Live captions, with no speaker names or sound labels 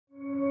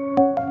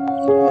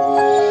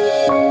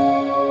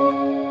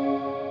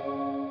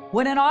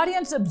When an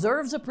audience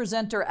observes a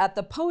presenter at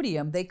the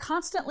podium, they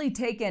constantly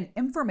take in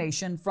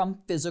information from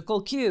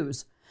physical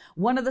cues.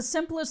 One of the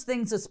simplest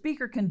things a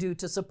speaker can do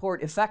to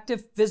support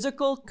effective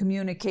physical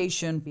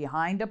communication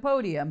behind a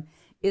podium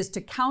is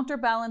to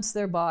counterbalance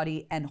their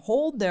body and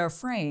hold their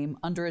frame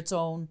under its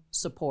own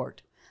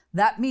support.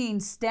 That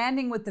means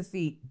standing with the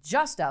feet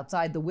just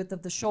outside the width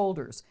of the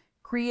shoulders,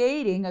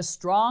 creating a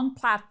strong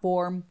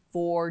platform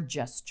for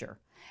gesture,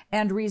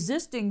 and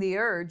resisting the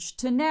urge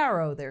to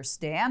narrow their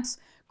stance,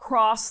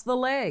 cross the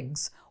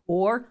legs,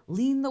 or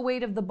lean the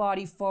weight of the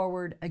body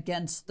forward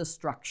against the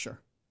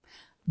structure.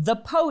 The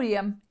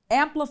podium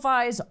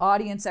amplifies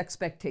audience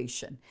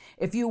expectation.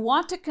 If you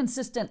want to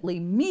consistently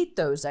meet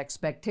those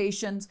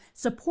expectations,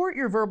 support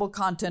your verbal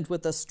content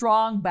with a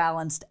strong,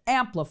 balanced,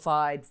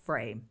 amplified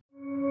frame.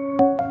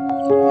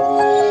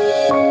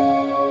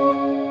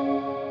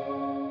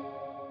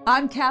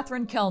 I'm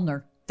Katherine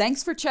Kellner.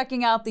 Thanks for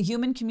checking out the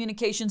Human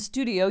Communication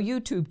Studio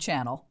YouTube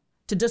channel.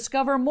 To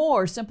discover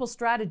more simple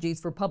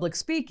strategies for public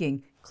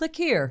speaking, click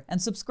here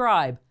and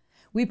subscribe.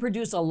 We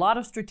produce a lot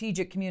of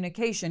strategic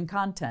communication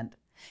content.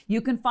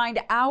 You can find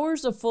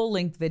hours of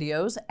full-length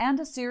videos and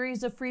a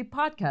series of free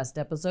podcast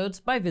episodes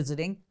by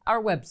visiting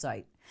our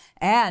website.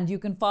 And you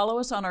can follow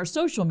us on our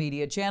social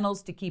media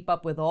channels to keep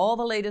up with all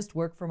the latest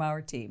work from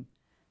our team.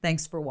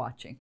 Thanks for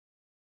watching.